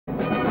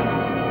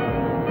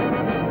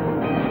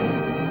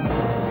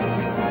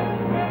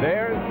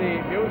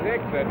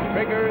that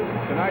triggers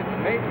tonight's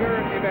major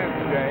event,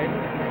 Jane.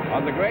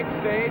 On the great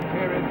stage,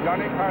 here is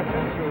Johnny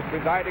Parsons, who will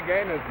preside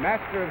again as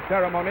Master of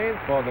Ceremonies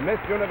for the Miss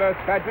Universe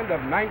pageant of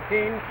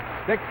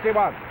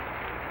 1961.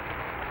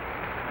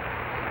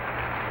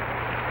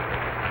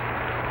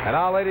 And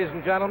now, ladies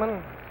and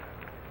gentlemen,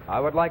 I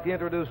would like to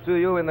introduce to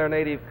you in their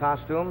native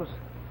costumes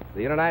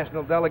the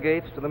international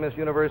delegates to the Miss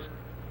Universe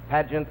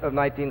pageant of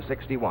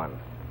 1961.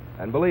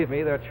 And believe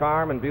me, their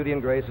charm and beauty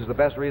and grace is the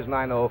best reason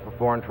I know for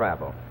foreign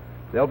travel.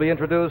 They'll be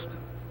introduced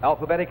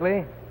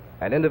alphabetically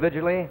and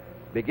individually,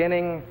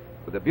 beginning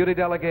with the beauty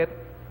delegate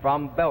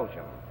from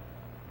Belgium.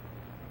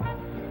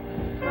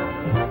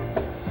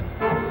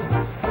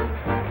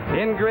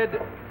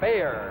 Ingrid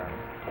Bayer.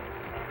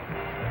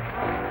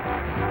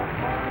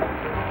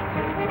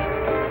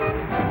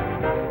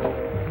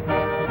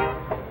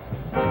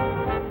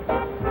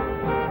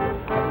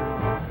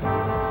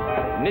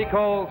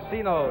 Nicole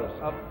Sinos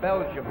of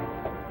Belgium.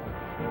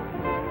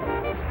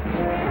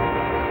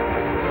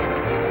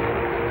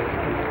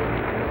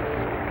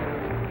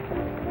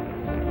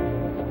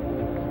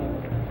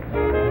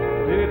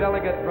 The beauty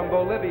delegate from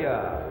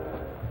Bolivia,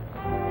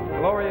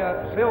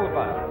 Gloria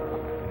Silva.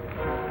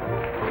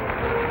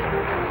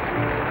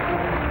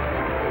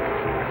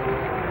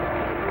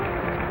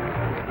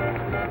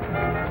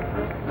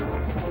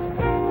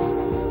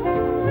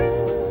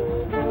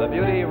 The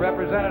beauty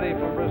representative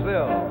from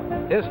Brazil,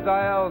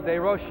 Estael de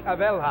Roche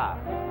Avelha.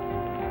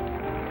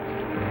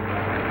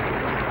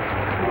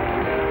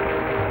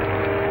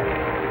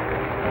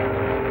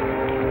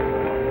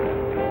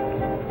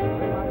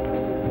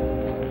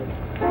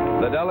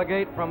 The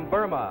delegate from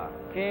Burma,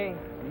 King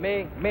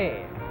Me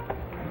Me.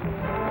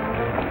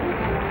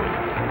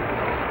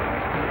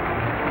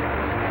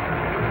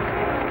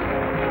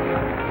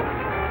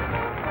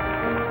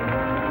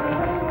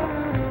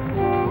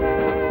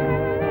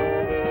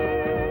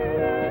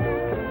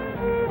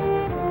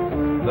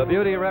 The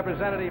beauty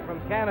representative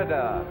from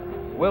Canada,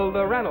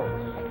 Wilda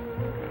Reynolds.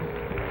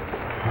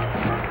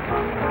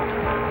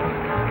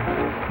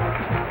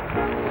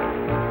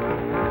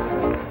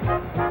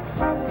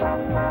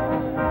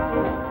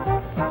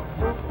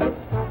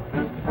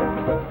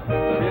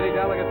 The beauty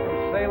delegate from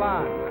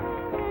Ceylon,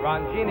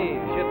 Ranjini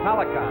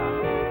Shitalaka.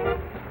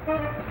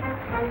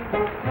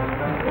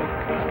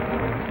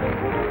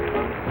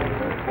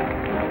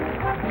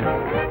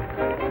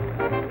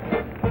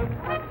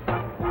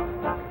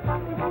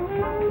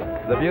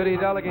 The beauty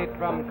delegate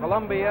from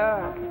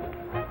Colombia,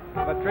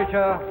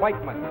 Patricia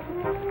Whiteman.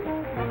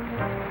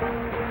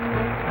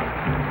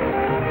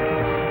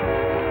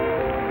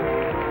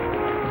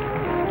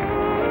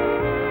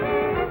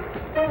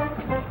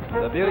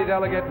 The beauty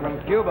delegate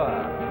from Cuba,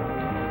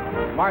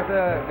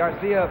 Martha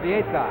Garcia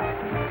Vieta.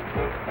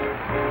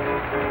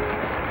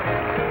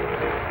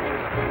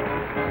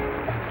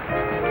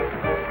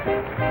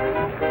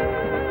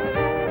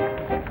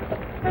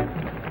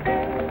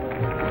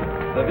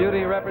 The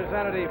beauty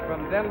representative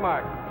from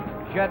Denmark,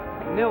 Jet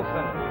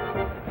Nielsen.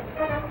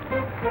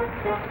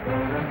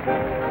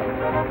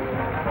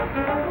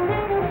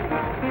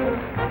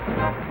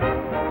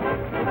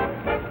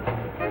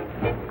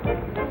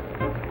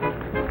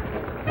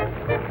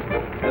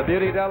 The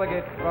beauty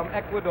delegate from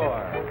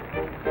Ecuador,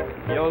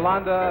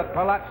 Yolanda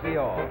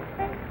Palacio.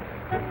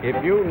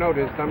 If you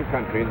notice some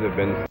countries have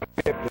been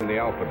skipped in the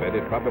alphabet,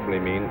 it probably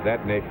means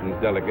that nation's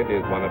delegate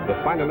is one of the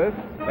finalists,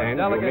 and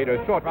you'll meet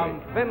her shortly.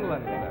 From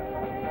Finland,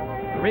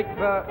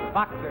 Rikva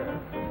Bakter.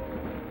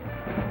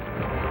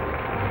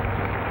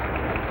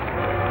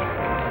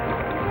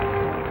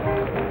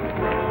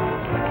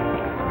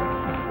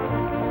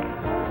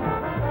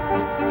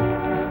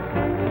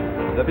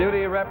 The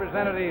beauty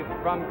representative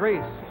from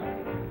Greece,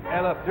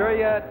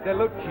 Eleftheria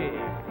Delucci.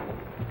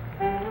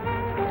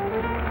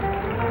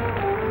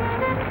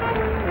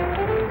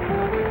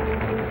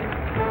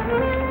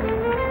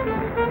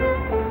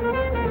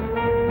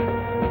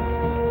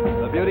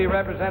 The beauty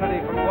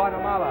representative from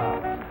Guatemala,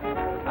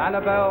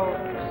 Annabelle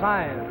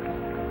Saenz.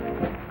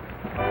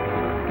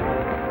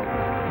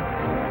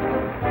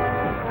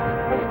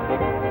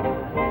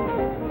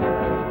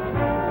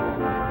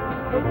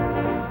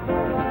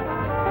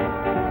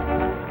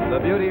 The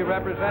beauty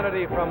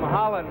representative from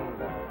Holland,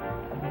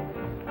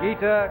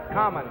 Gita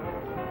Kamen.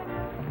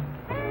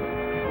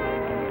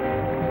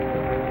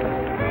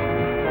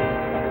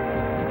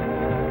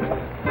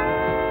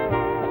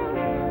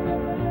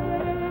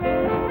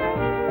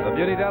 The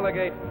beauty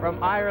delegate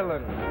from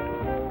Ireland,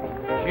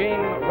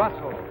 Jean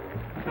Russell.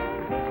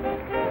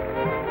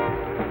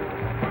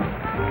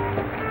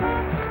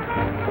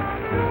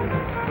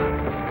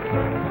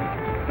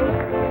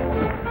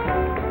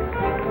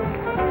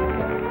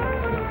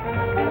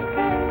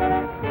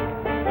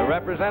 The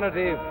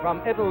representative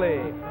from Italy,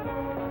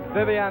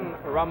 Vivian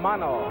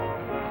Romano.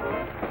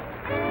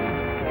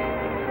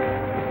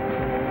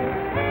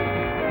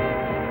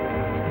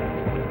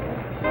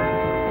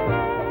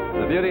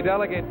 The beauty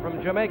delegate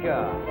from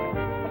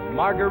Jamaica,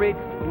 Marguerite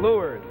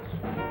Lourdes.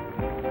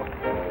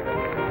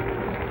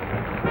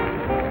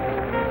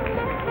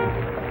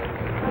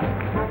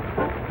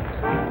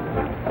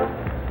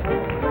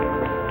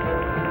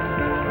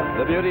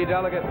 beauty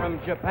delegate from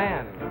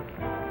Japan,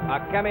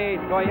 Akemi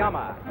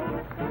Toyama.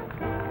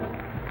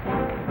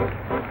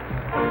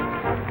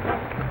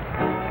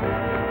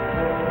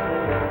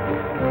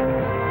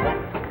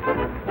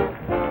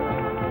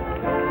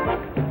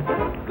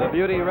 The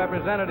beauty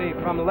representative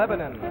from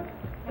Lebanon,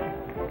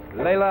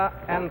 Leila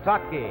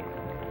Antaki.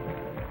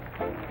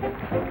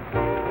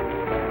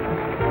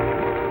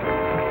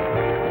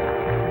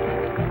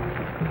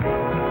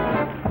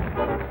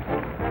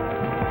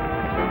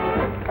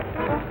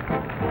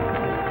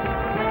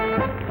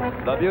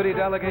 The beauty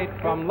delegate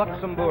from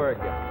Luxembourg,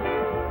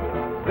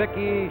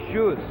 Vicky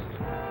Schust.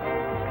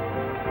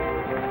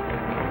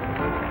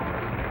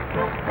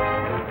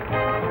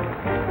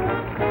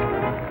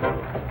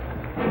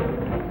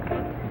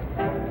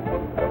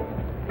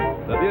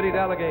 The beauty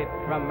delegate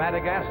from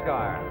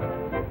Madagascar,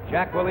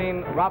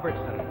 Jacqueline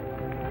Robertson.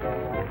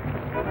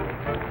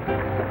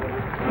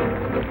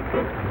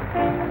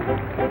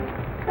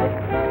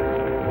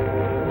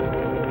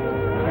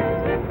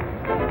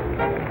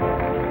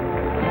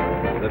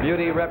 The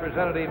beauty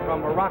representative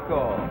from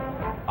Morocco,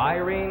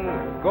 Irene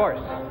Gorse.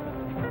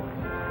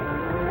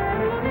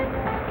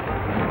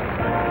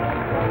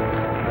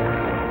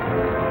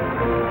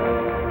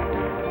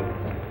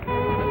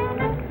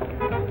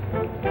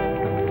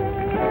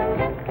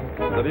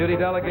 The beauty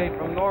delegate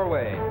from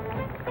Norway,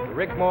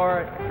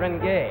 Rigmor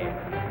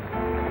Trengay.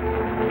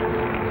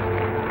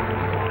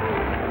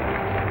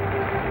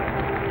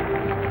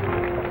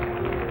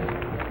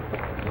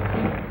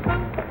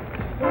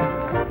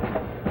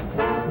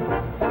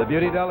 The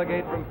beauty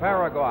delegate from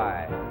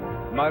Paraguay,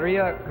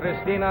 Maria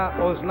Cristina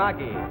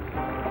Oznagi.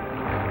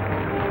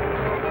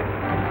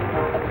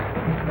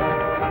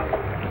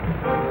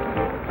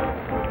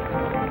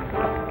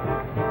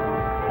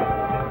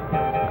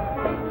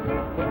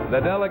 The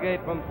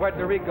delegate from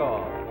Puerto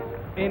Rico,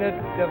 Enid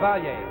de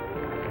Valle.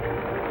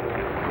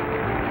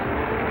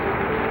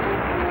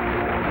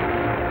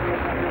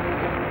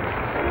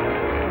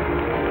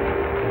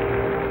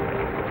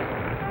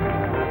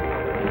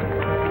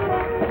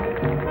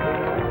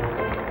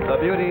 The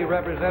beauty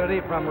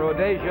representative from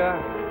Rhodesia,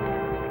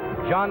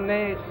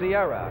 Johnny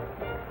Sierra.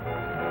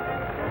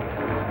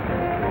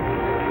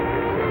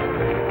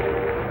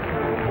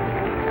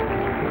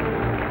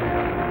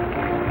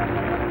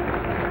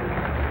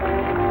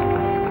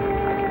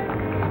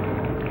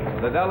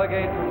 The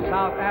delegate from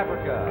South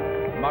Africa,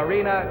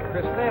 Marina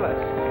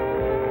Christelis.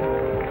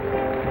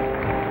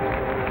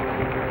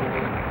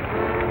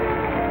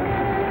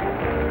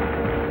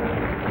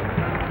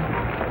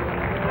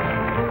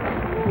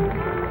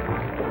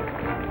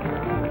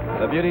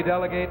 The beauty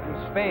delegate from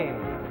Spain,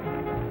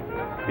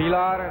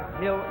 Pilar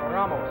Gil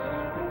Ramos.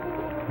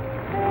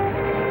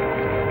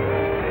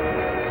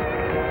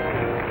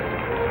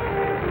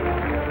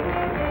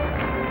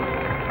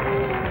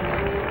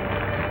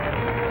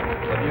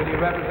 The beauty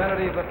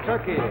representative of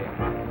Turkey,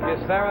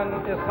 Giseran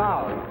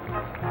Isal.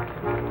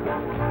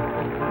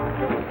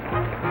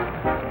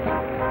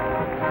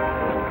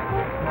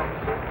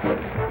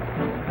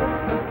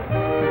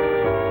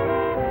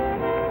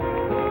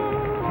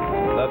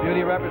 The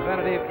beauty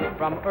representative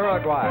from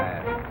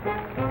Uruguay,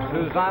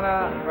 Susana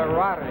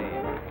Ferrari.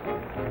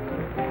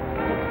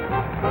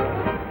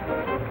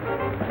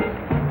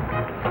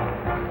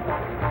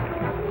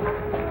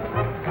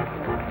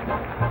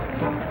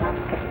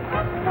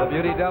 The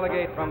beauty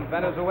delegate from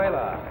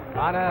Venezuela,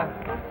 Ana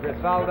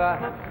Griselda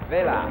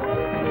Vela.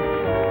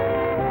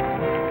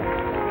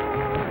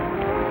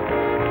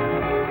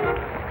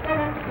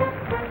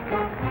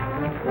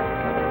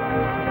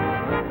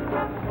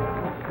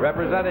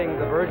 Representing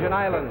the Virgin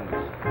Islands,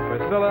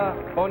 Priscilla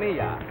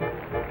Bonilla.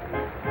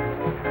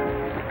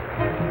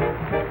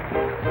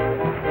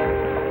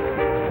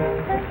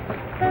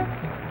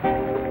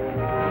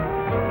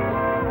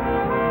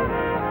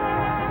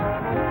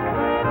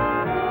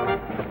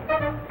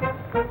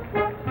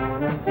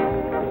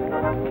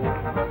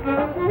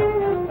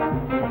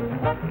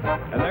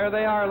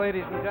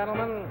 Ladies and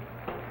gentlemen,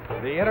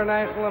 the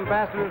international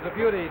ambassadors of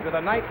beauty to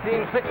the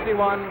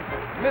 1961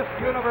 Miss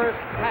Universe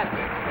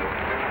pageant.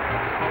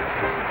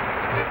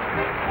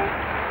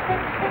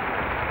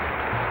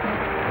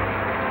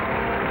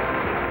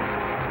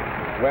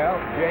 Well,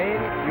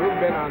 Jane, you've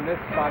been on this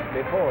spot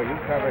before. You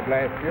covered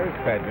last year's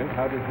pageant.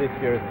 How does this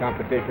year's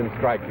competition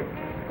strike you?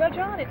 Well,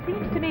 John, it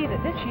seems to me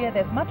that this year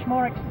there's much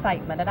more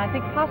excitement, and I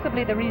think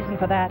possibly the reason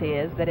for that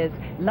is that as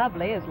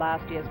lovely as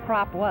last year's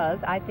crop was,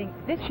 I think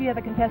this year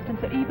the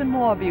contestants are even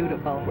more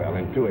beautiful. Well,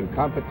 and too, in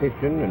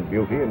competition and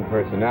beauty and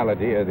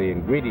personality are the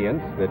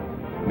ingredients that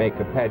make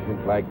a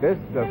pageant like this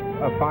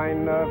a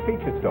fine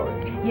feature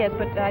story. Yes,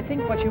 but I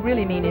think what you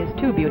really mean is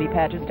two beauty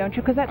pageants, don't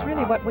you? Because that's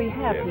really what we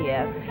have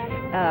here.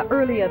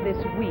 Earlier this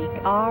week,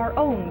 our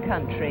own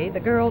country, the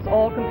girls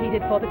all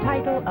competed for the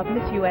title of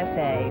Miss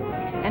USA.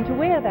 And to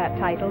wear that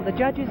title, the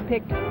judges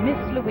picked Miss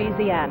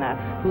Louisiana,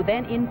 who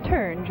then in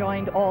turn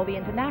joined all the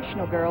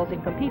international girls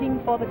in competing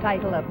for the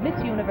title of Miss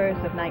Universe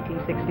of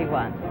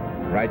 1961.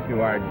 Right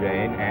you are,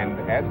 Jane. And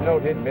as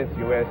noted, Miss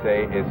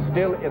USA is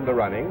still in the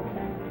running.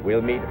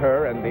 We'll meet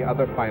her and the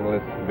other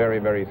finalists very,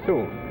 very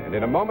soon. And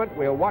in a moment,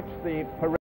 we'll watch the parade.